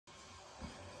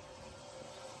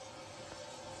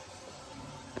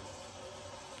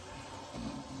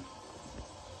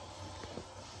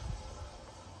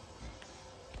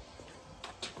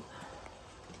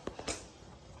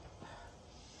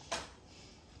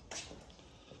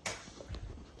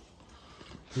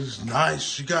This is nice.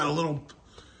 She got a little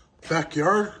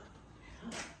backyard.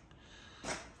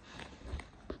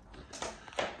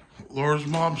 Laura's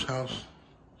mom's house.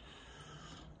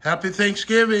 Happy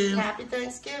Thanksgiving. Happy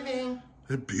Thanksgiving.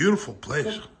 It's a beautiful place.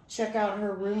 Go check out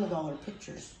her room with all her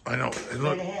pictures. I know. And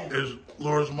look, there's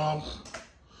Laura's mom.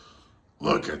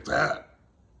 Look at that.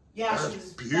 Yeah, That's that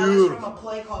was beautiful. from a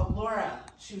play called Laura.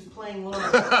 She was playing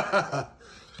Laura.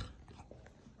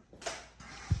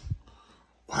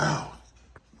 Wow.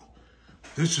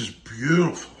 This is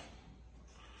beautiful.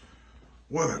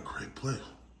 What a great place.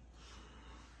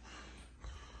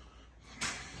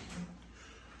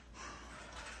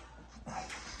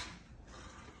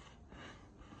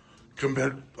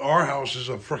 Compared, our house is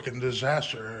a freaking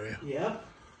disaster area. Yep.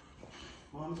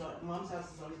 Mom's house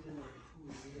has always been a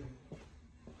museum.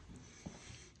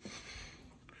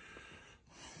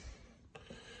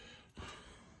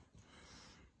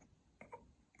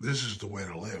 This is the way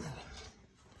to live.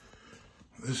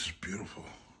 This is beautiful.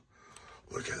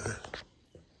 Look at this.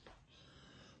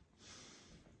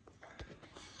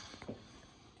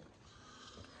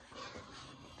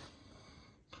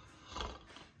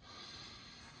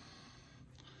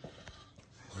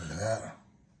 Look at that.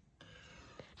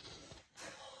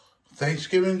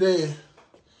 Thanksgiving Day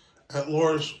at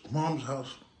Laura's mom's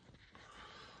house.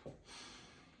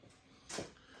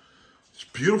 It's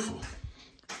beautiful.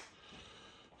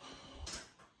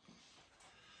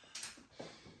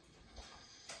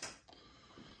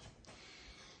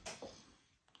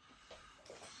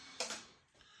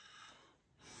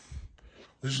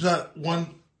 There's not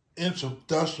 1 inch of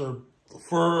dust or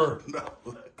fur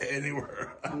or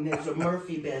anywhere. And there's a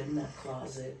Murphy bed in that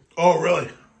closet. Oh, really?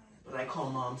 But I call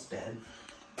Mom's bed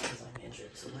because I'm injured,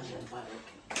 so my grandfather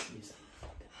can use it.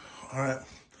 All right.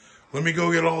 Let me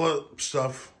go get all the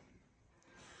stuff.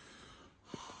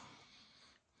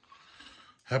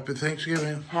 Happy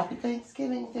Thanksgiving. Happy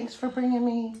Thanksgiving. Thanks for bringing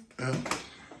me. Yeah.